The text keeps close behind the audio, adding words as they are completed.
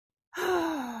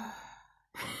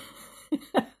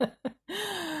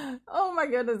Oh my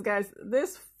goodness, guys.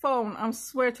 This phone, I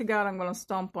swear to God, I'm gonna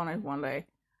stomp on it one day.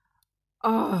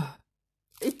 Oh,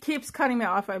 it keeps cutting me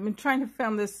off. I've been trying to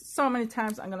film this so many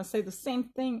times. I'm gonna say the same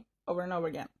thing over and over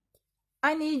again.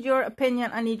 I need your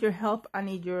opinion. I need your help. I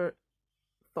need your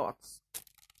thoughts.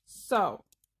 So,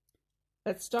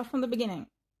 let's start from the beginning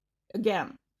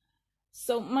again.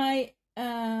 So, my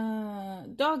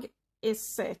dog is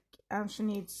sick and she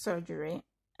needs surgery,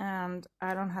 and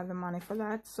I don't have the money for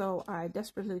that, so I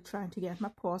desperately trying to get my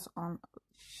paws on a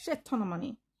shit ton of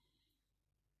money.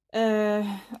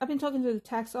 I've been talking to the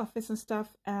tax office and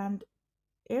stuff, and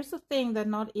here's the thing that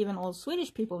not even all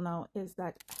Swedish people know is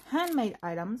that handmade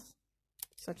items,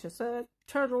 such as a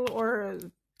turtle or a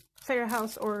fair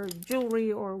house or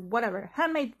jewelry or whatever,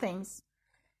 handmade things,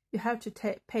 you have to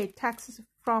pay taxes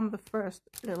from the first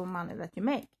little money that you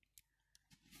make.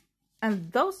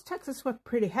 And those taxes were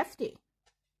pretty hefty.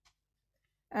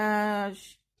 I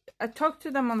talked to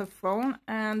them on the phone,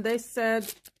 and they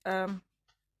said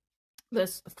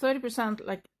there's 30%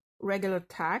 like regular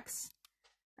tax,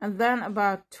 and then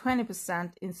about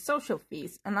 20% in social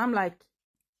fees. And I'm like,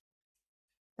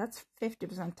 that's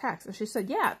 50% tax. And she said,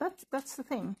 yeah, that's the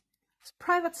thing. As a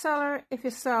private seller, if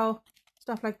you sell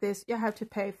stuff like this, you have to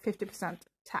pay 50%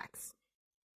 tax.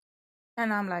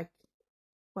 And I'm like,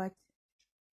 what?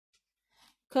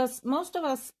 Because most of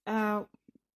us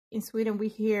in Sweden, we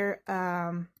hear,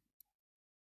 sorry,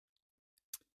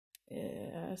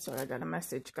 I got a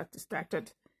message, got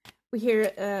distracted. We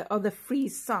hear of the free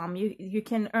sum. You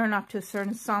can earn up to a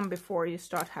certain sum before you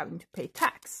start having to pay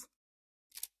tax.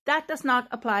 That does not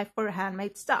apply for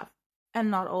handmade stuff,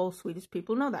 and not all Swedish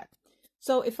people know that.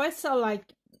 So if I sell,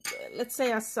 like, let's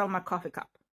say I sell my coffee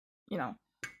cup, you know,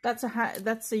 that's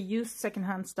a used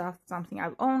secondhand stuff, something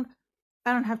I've owned.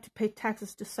 I don't have to pay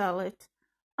taxes to sell it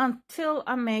until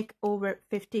I make over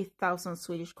 50,000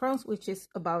 Swedish crowns, which is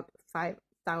about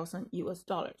 $5,000 US.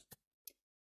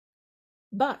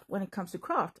 But when it comes to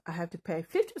craft, I have to pay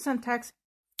 50% tax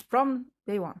from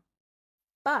day one.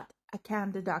 But I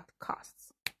can deduct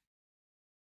costs.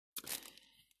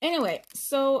 Anyway,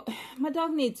 so my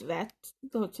dog needs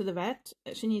go to the vet.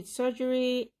 She needs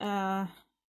surgery.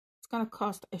 It's gonna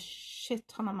cost a shit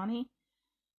ton of money.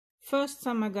 First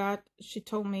sum I got, she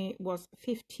told me, was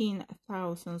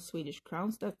 15,000 Swedish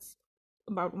crowns. That's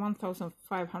about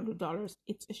 $1,500.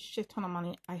 It's a shit ton of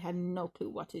money. I had no clue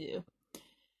what to do.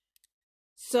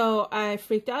 So I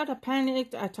freaked out. I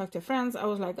panicked. I talked to friends. I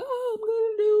was like, oh,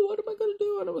 what am I gonna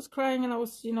do? And I was crying, and I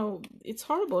was, you know, it's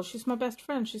horrible. She's my best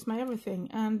friend. She's my everything.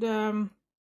 And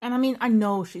I mean, I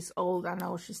know she's old. I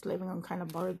know she's living on kind of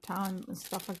borrowed time and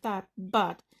stuff like that,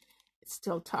 but it's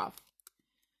still tough.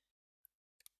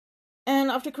 And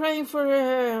after crying for,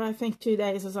 I think 2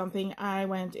 days or something, I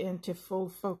went into full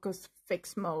focus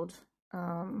fix mode.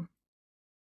 And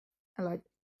like,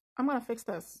 I'm gonna fix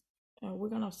this. And we're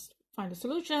gonna find a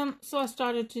solution. So I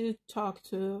started to talk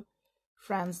to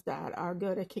friends that are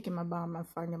good at kicking my bum and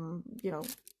find them, you know,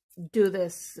 do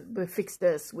this, we fix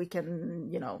this, we can,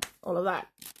 you know, all of that.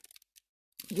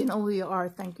 You know who you are.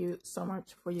 Thank you so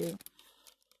much for you.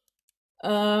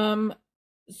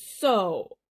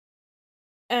 So,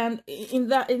 and in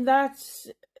that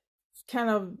kind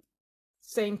of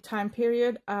same time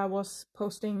period, I was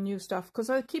posting new stuff because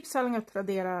I keep selling at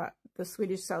Tradera, the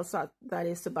Swedish sell site that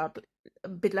is about a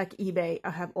bit like eBay.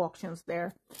 I have auctions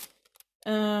there.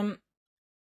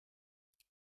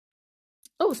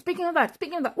 Oh, speaking of that,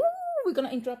 we're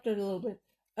gonna interrupt it a little bit.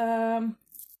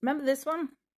 Remember this one?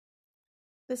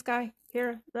 This guy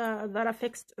here that I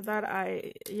fixed, that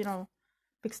I, you know,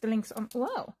 fixed the links on.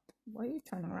 Wow, why are you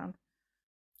turning around?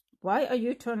 Why are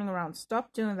you turning around?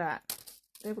 Stop doing that.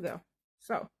 There we go.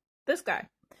 So, this guy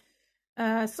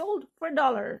sold for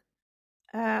 $1.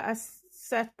 I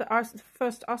set the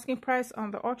first asking price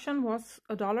on the auction was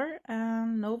 $1,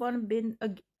 and no one bid.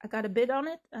 I got a bid on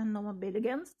it, and no one bid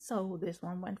against. So this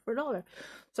one went for $1.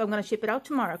 So I'm gonna ship it out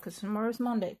tomorrow, because tomorrow is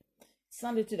Monday.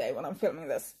 Sunday today when I'm filming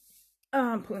this.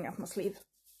 I'm pulling out my sleeve.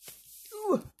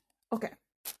 Ooh. Okay.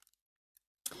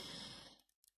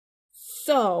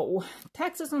 So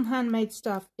taxes on handmade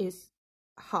stuff is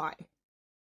high.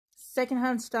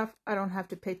 Secondhand stuff, I don't have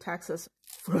to pay taxes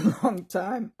for a long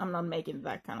time. I'm not making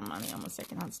that kind of money on my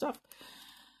secondhand stuff.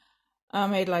 I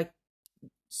made, like,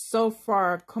 so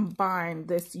far combined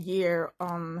this year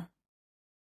on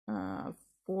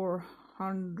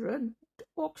 400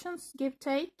 auctions, give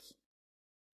take.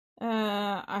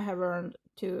 I have earned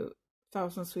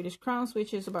 2,000 Swedish crowns,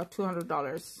 which is about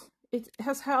 $200. It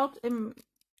has helped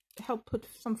put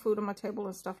some food on my table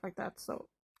and stuff like that. So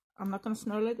I'm not gonna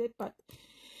snarl at it, but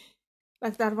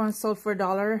Like that one sold for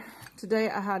 $1. Today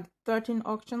I had 13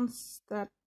 auctions that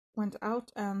went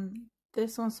out, and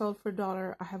this one sold for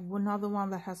 $1. I have another one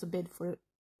that has a bid for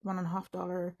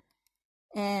 $1.50,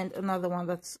 and another one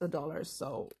that's $1.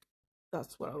 So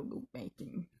that's what I'll be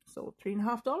making. So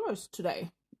 $3.50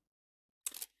 today.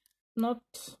 Not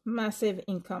massive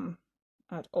income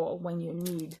at all when you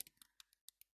need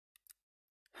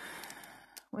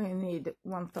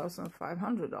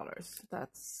 $1,500.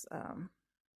 That's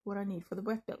what I need for the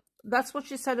wet bill. That's what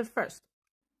she said at first.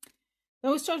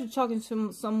 Then we started talking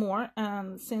some more,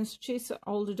 and since she's an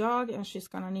older dog and she's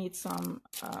gonna need some,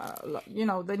 you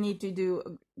know, they need to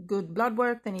do good blood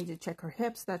work. They need to check her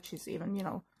hips, that she's even, you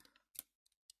know,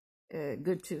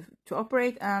 good to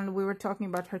operate. And we were talking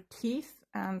about her teeth,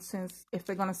 and since if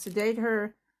they're gonna sedate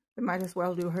her, they might as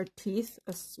well do her teeth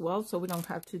as well, so we don't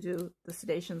have to do the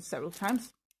sedation several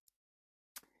times.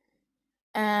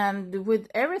 And with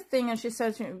everything, and she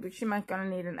said she might gonna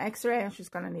need an x-ray, and she's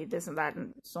gonna need this and that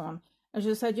and so on. And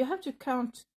she said you have to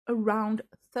count around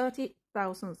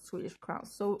 30,000 Swedish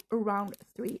crowns, so around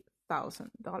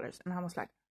 $3,000. And I was like,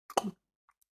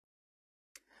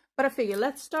 but I figure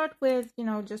let's start with, you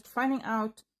know, just finding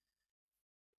out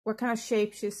what kind of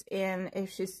shape she's in,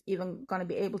 if she's even gonna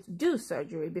be able to do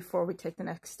surgery before we take the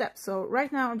next step. So right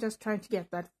now I'm just trying to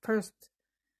get that first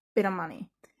bit of money.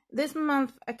 This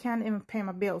month, I can't even pay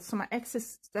my bills, so my ex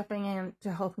is stepping in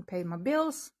to help me pay my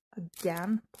bills.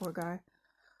 Again, poor guy.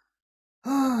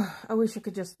 Oh, I wish I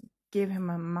could just give him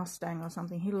a Mustang or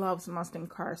something. He loves Mustang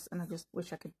cars, and I just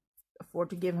wish I could afford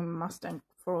to give him a Mustang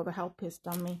for all the help he's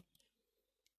done me.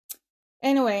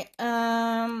 Anyway,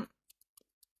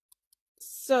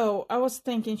 so I was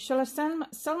thinking, shall I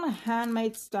sell my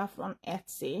handmade stuff on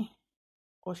Etsy,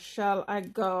 or shall I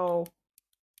go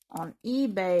on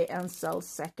eBay and sell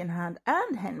secondhand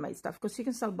and handmade stuff, because you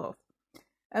can sell both?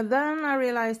 And then I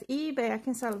realized eBay, I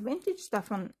can sell vintage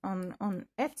stuff on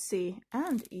Etsy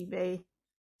and eBay.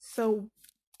 So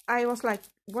I was like,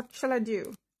 what shall I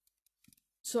do?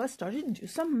 So I started to do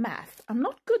some math. I'm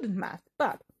not good at math,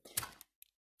 but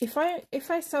if I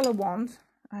sell a wand,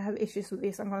 I have issues with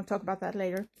this, I'm going to talk about that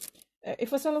later.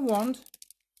 If I sell a wand,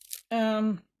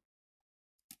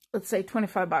 let's say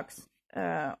 $25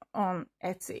 on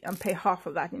Etsy, and pay half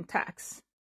of that in tax,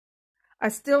 I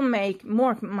still make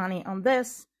more money on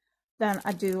this than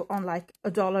I do on like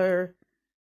 $1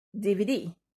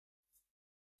 DVD.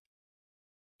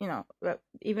 You know,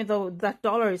 even though that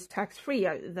 $1 is tax free,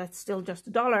 that's still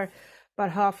just $1,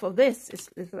 but half of this is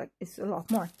a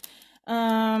lot more.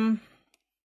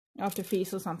 After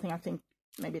fees or something, I think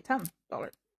maybe $10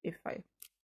 if I,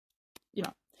 you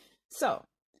know. So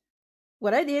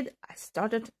what I did, I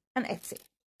started an Etsy.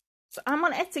 So I'm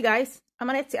on Etsy, guys. I'm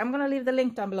on Etsy. I'm gonna leave the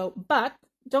link down below. But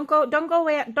don't go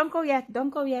yet.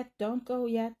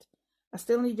 I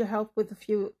still need your help with a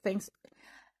few things.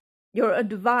 Your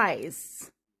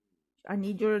advice. I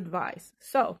need your advice.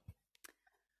 So,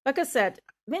 like I said,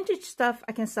 vintage stuff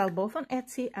I can sell both on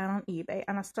Etsy and on eBay,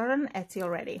 and I started on Etsy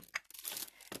already.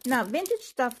 Now, vintage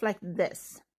stuff like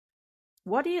this.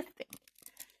 What do you think?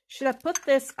 Should I put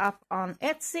this up on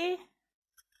Etsy,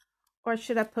 or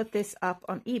should I put this up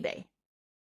on eBay?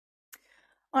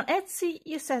 On Etsy,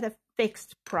 you set a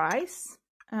fixed price.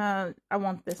 I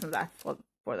want this and that for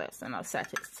this, and I'll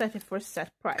set it for a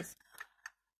set price.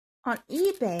 On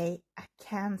eBay, I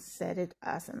can set it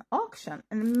as an auction,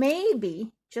 and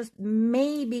maybe, just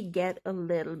maybe, get a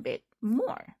little bit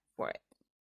more for it.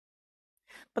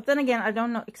 But then again, I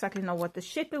don't exactly know what the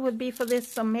shipping would be for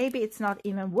this, so maybe it's not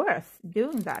even worth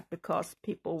doing that, because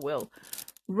people will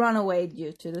run away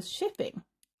due to the shipping.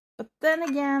 But then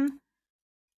again,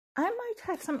 I might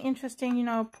have some interesting, you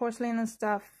know, porcelain and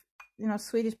stuff, you know,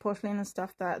 Swedish porcelain and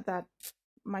stuff that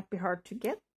might be hard to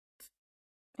get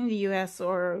in the US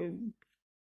or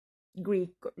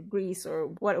Greece or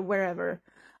wherever.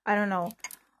 I don't know.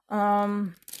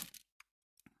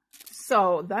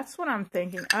 So that's what I'm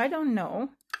thinking. I don't know.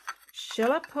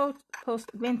 Shall I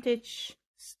post vintage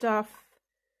stuff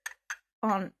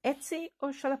on Etsy,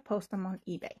 or shall I post them on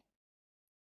eBay?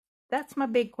 That's my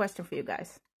big question for you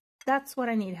guys. That's what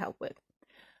I need help with.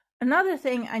 Another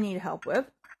thing I need help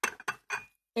with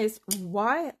is,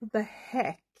 why the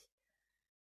heck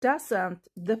doesn't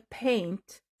the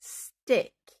paint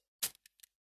stick?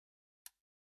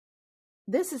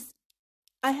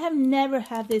 I have never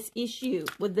had this issue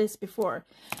with this before.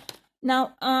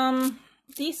 Now,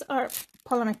 these are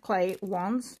polymer clay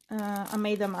wands. I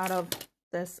made them out of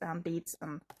this and beads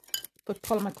and put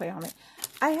polymer clay on it.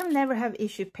 I have never had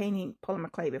issue painting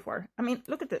polymer clay before. I mean,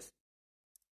 look at this.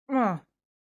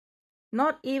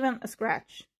 Not even a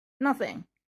scratch. Nothing.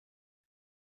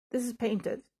 This is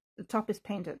painted. the top is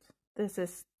painted. This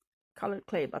is colored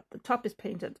clay, but the top is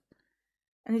painted.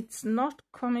 And it's not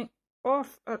coming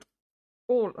off at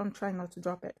all. I'm trying not to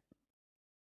drop it.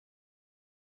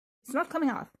 It's not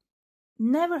coming off.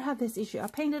 Never had this issue. I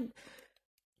painted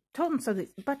tons of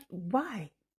this, but why?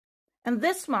 And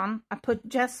this one, I put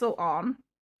gesso on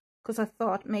because I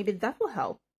thought maybe that will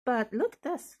help. But look at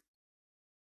this.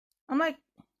 I'm like,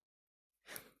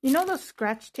 you know those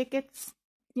scratch tickets?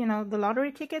 You know, the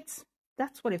lottery tickets?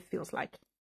 That's what it feels like.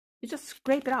 You just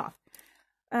scrape it off.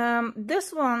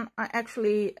 This one I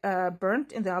actually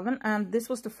burnt in the oven, and this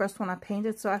was the first one I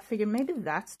painted, so I figured maybe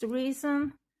that's the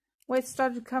reason why it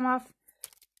started to come off.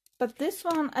 But this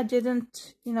one I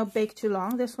didn't, you know, bake too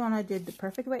long. This one I did the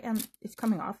perfect way, and it's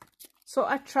coming off. So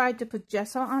I tried to put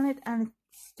gesso on it, and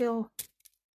it's still...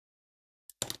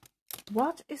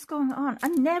 What is going on? I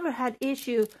never had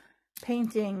issue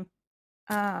painting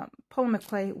polymer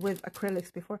clay with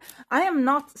acrylics before. I am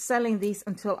not selling these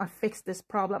until I fix this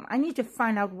problem. I need to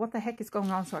find out what the heck is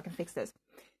going on so I can fix this.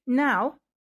 Now,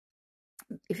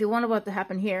 if you wonder what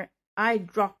happened here, I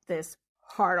dropped this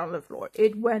hard on the floor.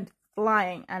 It went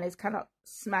flying and it's kind of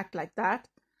smacked like that.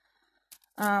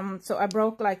 So I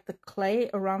broke like the clay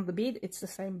around the bead. It's the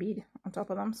same bead on top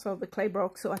of them. So the clay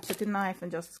broke. So I took a knife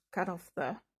and just cut off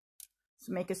to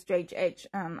make a straight edge.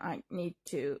 And I need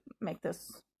to make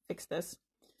this, fix this.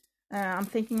 I'm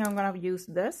thinking I'm gonna use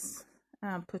this,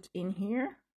 put in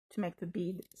here to make the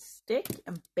bead stick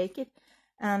and bake it,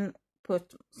 and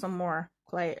put some more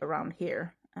clay around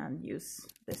here and use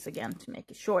this again to make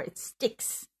sure it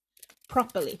sticks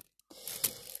properly.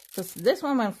 Because this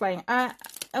one went flying. I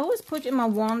always put in my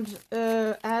wand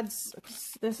ads.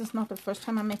 This is not the first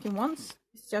time I'm making wands.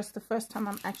 It's just the first time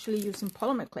I'm actually using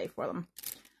polymer clay for them.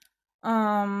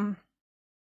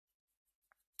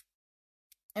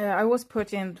 I was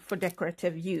put in for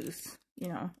decorative use. You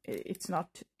know, it's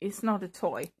not a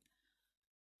toy.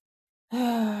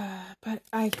 But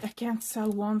I can't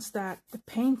sell wands that the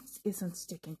paint isn't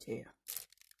sticking to.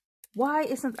 Why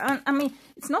isn't... I mean,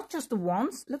 it's not just the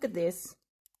wands. Look at this.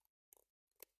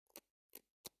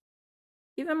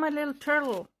 Even my little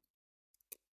turtle.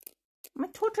 My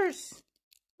turtles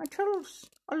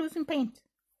are losing paint.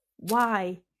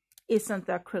 Why isn't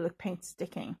the acrylic paint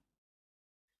sticking?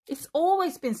 It's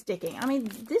always been sticking. I mean,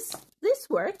 this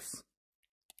works.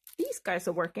 These guys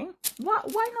are working.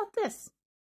 Why not this?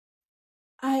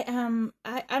 I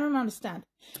don't understand.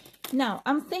 Now,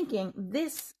 I'm thinking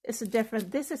this is a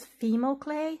different... This is Fimo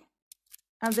clay,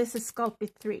 and this is Sculpey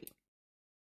 3.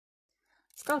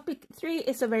 Sculpey 3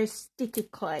 is a very sticky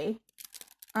clay,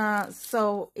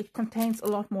 so it contains a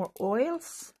lot more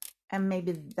oils, and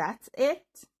maybe that's it.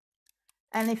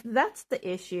 And if that's the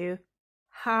issue,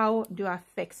 how do I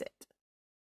fix it?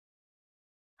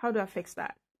 How do I fix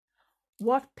that?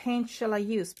 What paint shall I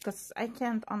use? Because I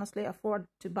can't honestly afford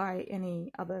to buy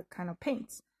any other kind of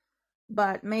paints.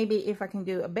 But maybe if I can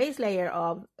do a base layer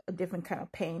of a different kind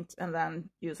of paint and then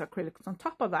use acrylics on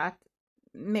top of that,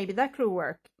 maybe that could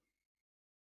work.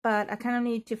 But I kind of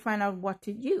need to find out what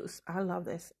to use. I love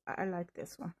this. I like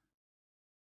this one.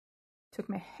 Took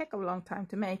me a heck of a long time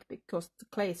to make because the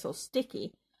clay is so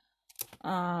sticky.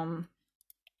 But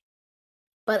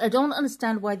I don't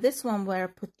understand why this one, where I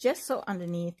put gesso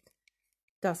underneath,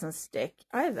 doesn't stick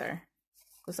either.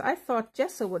 Because I thought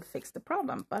gesso would fix the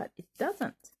problem, but it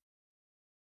doesn't.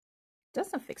 It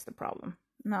doesn't fix the problem.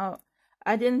 Now,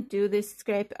 I didn't do this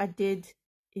scrape. I did.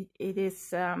 It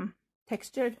is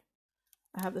textured.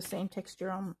 I have the same texture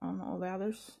on all the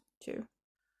others too.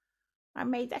 I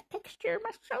made that texture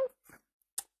myself.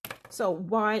 So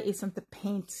why isn't the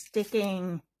paint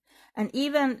sticking? And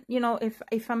even, you know,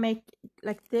 if I make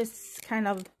like this kind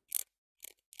of,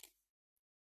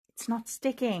 it's not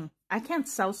sticking. I can't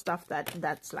sell stuff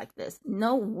that's like this.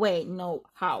 No way, no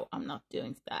how. I'm not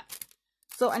doing that.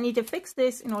 So I need to fix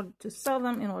this in order to sell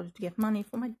them, in order to get money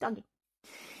for my doggy.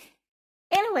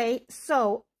 Anyway,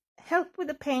 so help with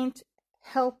the paint.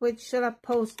 Help with, should I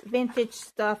post vintage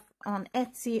stuff on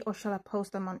Etsy or shall I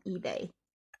post them on eBay?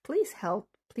 Please help,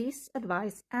 please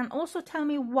advise, and also tell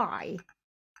me why.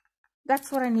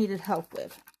 That's what I needed help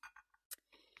with.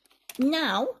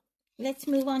 Now, let's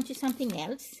move on to something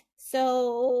else.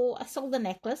 So, I sold the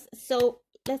necklace. So,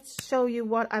 let's show you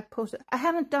what I posted. I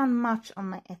haven't done much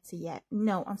on my Etsy yet.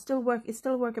 No, it's still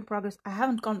a work in progress. I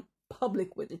haven't gone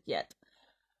public with it yet.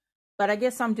 But I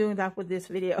guess I'm doing that with this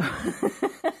video.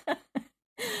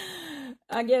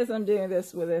 I guess I'm doing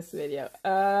this with this video.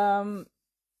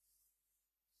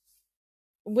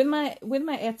 With my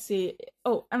Etsy.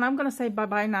 Oh, and I'm gonna say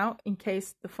bye-bye now in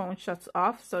case the phone shuts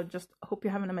off. So just hope you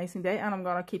have an amazing day, and I'm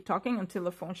gonna keep talking until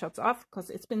the phone shuts off because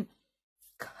it's been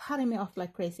cutting me off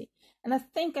like crazy. And I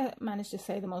think I managed to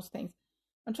say the most things.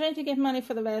 I'm trying to get money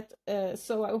for the vet,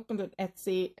 so I opened an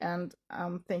Etsy, and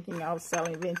I'm thinking of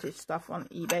selling vintage stuff on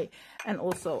eBay and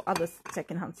also other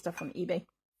secondhand stuff on eBay.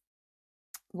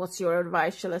 What's your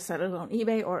advice? Shall I sell it on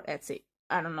eBay or Etsy?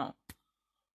 I don't know.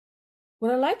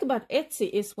 What I like about Etsy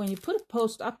is when you put a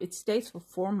post up, it stays for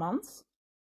 4 months.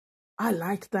 I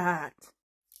like that.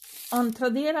 On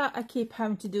Tradera, I keep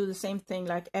having to do the same thing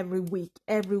like every week.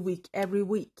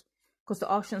 Because the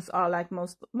auctions are like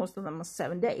most of them are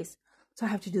 7 days. So I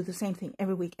have to do the same thing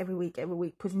every week.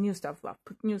 Put new stuff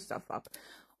up.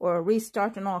 Or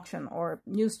restart an auction, or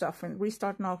new stuff and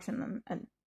restart an auction. And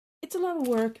it's a lot of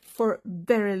work for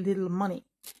very little money.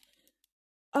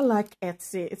 I like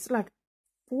Etsy. It's like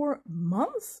 4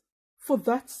 months for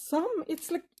that sum.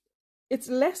 It's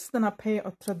less than I pay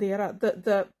at Tradera,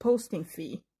 the posting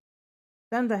fee.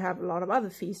 Then they have a lot of other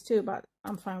fees too, but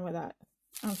I'm fine with that.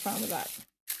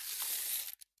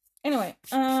 Anyway,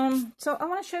 so I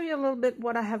want to show you a little bit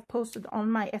what I have posted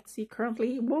on my Etsy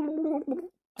currently.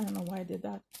 I don't know why I did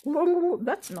that.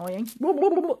 That's annoying.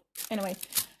 Anyway,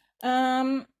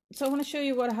 so I want to show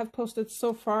you what I have posted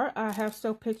so far. I have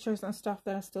still pictures and stuff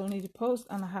that I still need to post,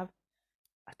 and I have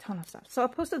a ton of stuff. So I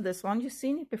posted this one. You've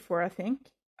seen it before, I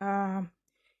think.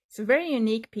 It's a very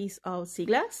unique piece of sea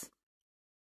glass.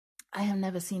 I have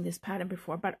never seen this pattern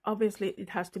before, but obviously it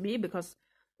has to be, because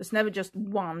there's never just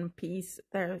one piece.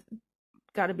 There's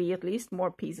got to be at least more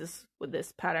pieces with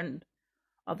this pattern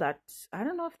of that. I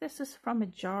don't know if this is from a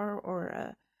jar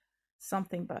or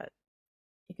something, but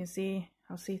you can see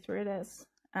how see-through it is.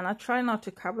 And I try not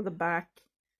to cover the back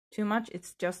too much.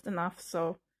 It's just enough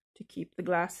so to keep the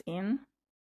glass in.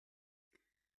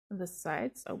 The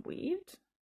sides are weaved.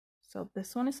 So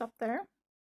this one is up there.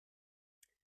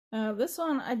 This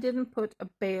one I didn't put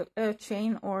a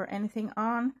chain or anything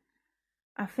on.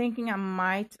 I'm thinking I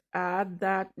might add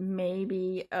that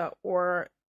maybe, or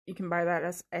you can buy that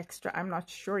as extra. I'm not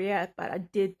sure yet, but I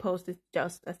did post it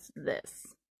just as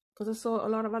this, because I saw a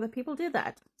lot of other people did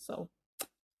that. So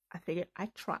I figured I'll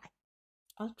try.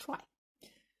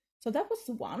 So that was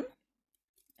the one.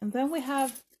 And then we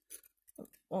have,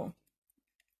 oh,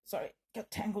 sorry,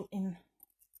 got tangled in.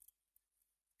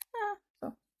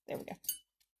 So there we go.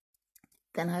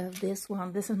 Then I have this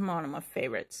one. This is one of my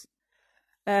favorites.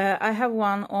 I have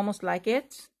one almost like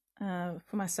it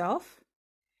for myself.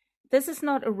 This is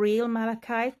not a real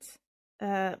malachite.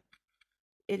 It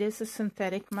is a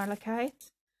synthetic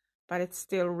malachite, but it's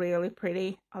still really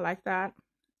pretty. I like that.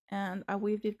 And I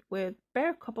weaved it with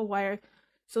bare copper wire.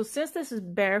 So since this is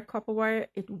bare copper wire,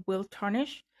 it will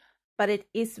tarnish, but it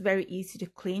is very easy to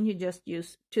clean. You just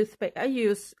use toothpaste. I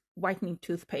use whitening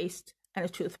toothpaste and a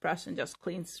toothbrush and just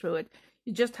cleans through it.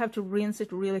 You just have to rinse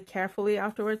it really carefully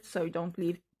afterwards so you don't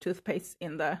leave toothpaste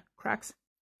in the cracks.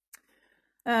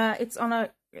 It's on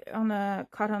a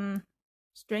cotton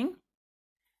string,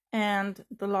 and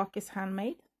the lock is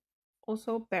handmade,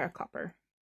 also bare copper.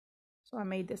 So I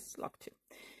made this lock too.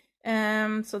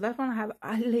 So that one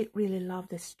I really love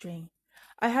this string.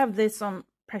 I have this on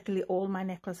practically all my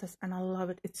necklaces, and I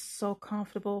love it. It's so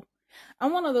comfortable.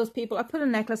 I'm one of those people, I put a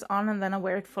necklace on and then I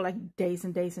wear it for like days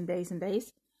and days and days and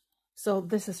days. So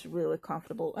this is really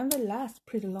comfortable, and they last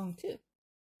pretty long too.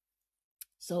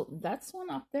 So that's one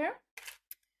up there.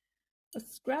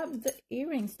 Let's grab the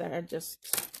earrings that I just,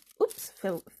 oops,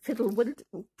 fiddled with.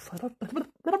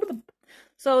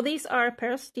 So these are a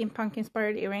pair of steampunk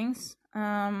inspired earrings.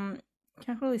 Can't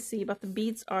really see, but the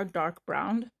beads are dark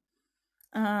brown.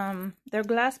 They're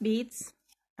glass beads,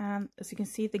 and as you can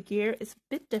see, the gear is a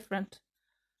bit different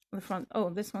on the front. Oh,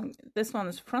 this one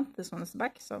is front, this one is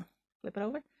back. So flip it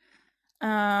over.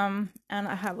 And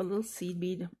I have a little seed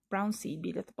bead, brown seed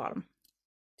bead at the bottom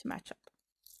to match up.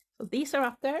 So these are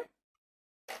up there.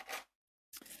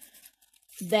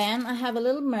 Then I have a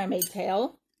little mermaid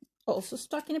tail, also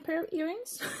stuck in a pair of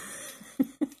earrings.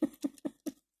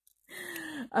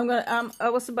 I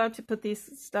was about to put this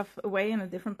stuff away in a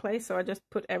different place, so I just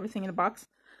put everything in a box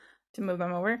to move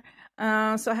them over.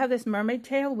 So I have this mermaid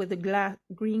tail with the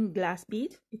green glass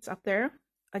bead. It's up there,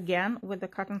 again with the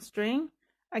cotton string.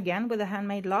 Again, with a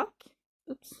handmade lock.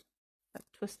 Oops, that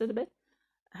twisted a bit.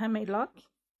 A handmade lock.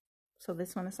 So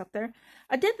this one is up there.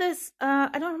 I did this,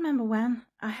 I don't remember when.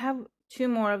 I have 2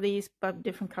 more of these, but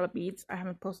different color beads. I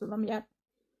haven't posted them yet.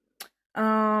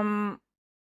 I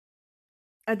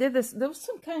did this. There was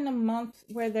some kind of month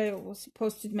where they were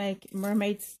supposed to make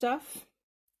mermaid stuff.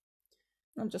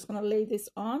 I'm just going to lay this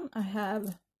on. I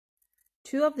have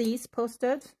 2 of these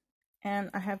posted, and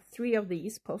I have 3 of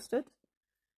these posted.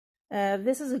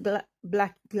 This is a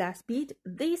black glass bead.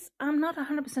 These, I'm not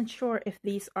 100% sure if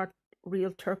these are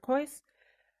real turquoise,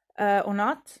 or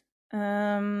not.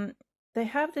 They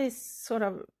have this sort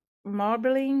of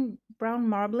marbling, brown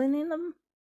marbling in them.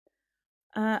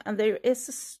 And there is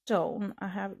a stone. I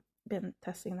have been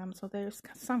testing them, so there's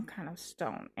some kind of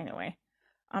stone. Anyway,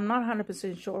 I'm not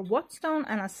 100% sure what stone,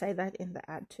 and I say that in the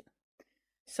ad too.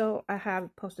 So I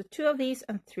have posted 2 of these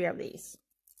and 3 of these.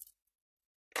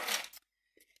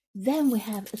 Then we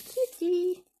have a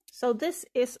kitty. So this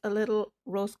is a little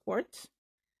rose quartz.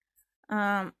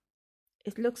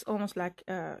 It looks almost like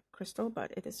crystal,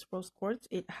 but it is rose quartz.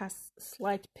 It has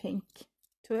slight pink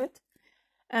to it.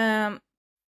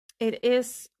 It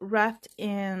is wrapped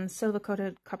in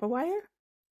silver-coated copper wire,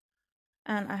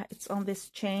 and it's on this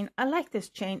chain. I like this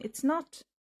chain. It's not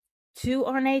too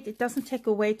ornate. It doesn't take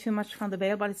away too much from the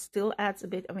veil, but it still adds a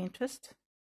bit of interest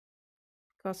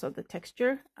because of the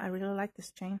texture. I really like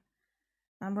this chain.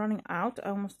 I'm running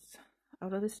almost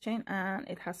out of this chain, and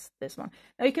it has this one.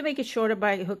 Now you can make it shorter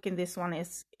by hooking this one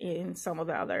is in some of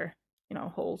the other,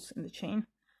 holes in the chain.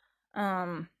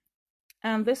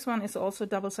 And this one is also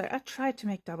double-sided. I try to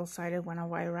make double-sided when I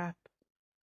wire wrap,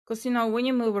 because when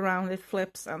you move around it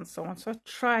flips and so on. So I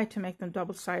try to make them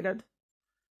double-sided.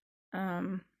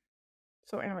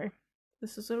 So anyway,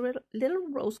 this is a little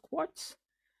rose quartz,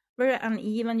 very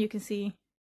uneven. You can see,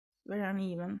 very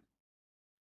uneven,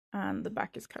 and the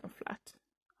back is kind of flat.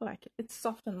 I like it. It's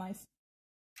soft and nice.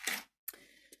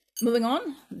 Moving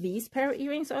on, these pair of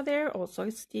earrings are there. Also,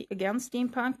 it's again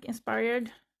steampunk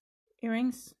inspired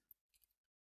earrings.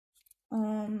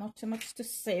 Not too much to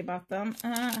say about them.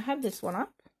 I have this one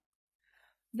up.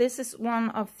 This is one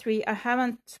of 3. I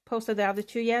haven't posted the other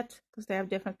 2 yet because they have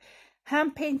different.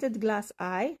 Hand painted glass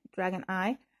eye, dragon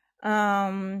eye,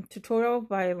 tutorial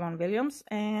by Von Williams.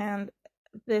 And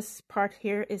this part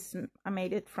here is, I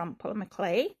made it from polymer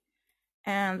clay.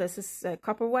 And this is a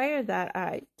copper wire that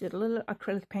I did a little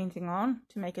acrylic painting on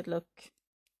to make it look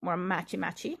more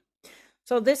matchy.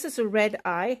 So this is a red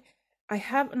eye. I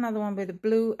have another one with a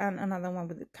blue and another one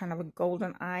with kind of a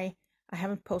golden eye. I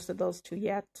haven't posted those 2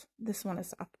 yet. This one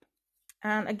is up.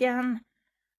 And again,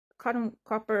 cotton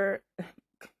copper,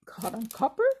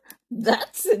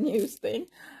 that's a new thing.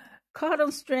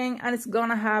 Cotton string, and it's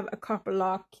gonna have a copper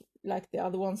lock like the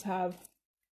other ones have.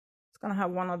 It's gonna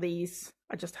have one of these.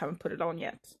 I just haven't put it on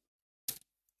yet.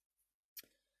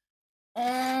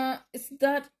 Is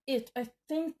that it? I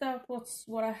think that was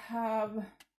what I have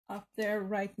up there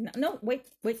right now. No, wait.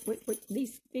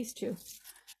 These 2.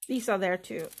 These are there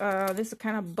too. This is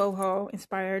kind of boho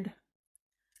inspired.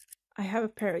 I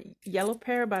have a yellow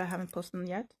pair, but I haven't posted them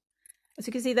yet. As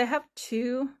you can see, they have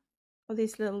 2 of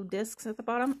these little discs at the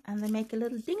bottom, and they make a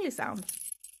little dingly sound.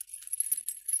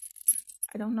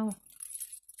 I don't know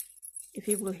if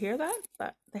you will hear that,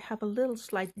 but they have a little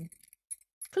slight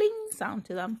cling sound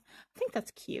to them. I think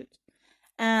that's cute.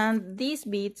 And these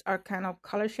beads are kind of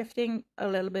color shifting a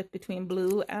little bit between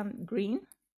blue and green.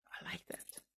 I like that.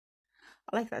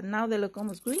 I like that. Now they look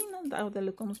almost green, and now they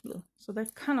look almost blue. So they're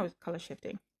kind of color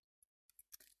shifting.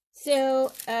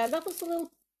 So that was a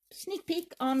little sneak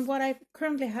peek on what I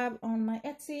currently have on my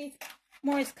Etsy.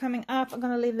 More is coming up. I'm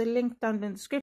going to leave the link down in the description.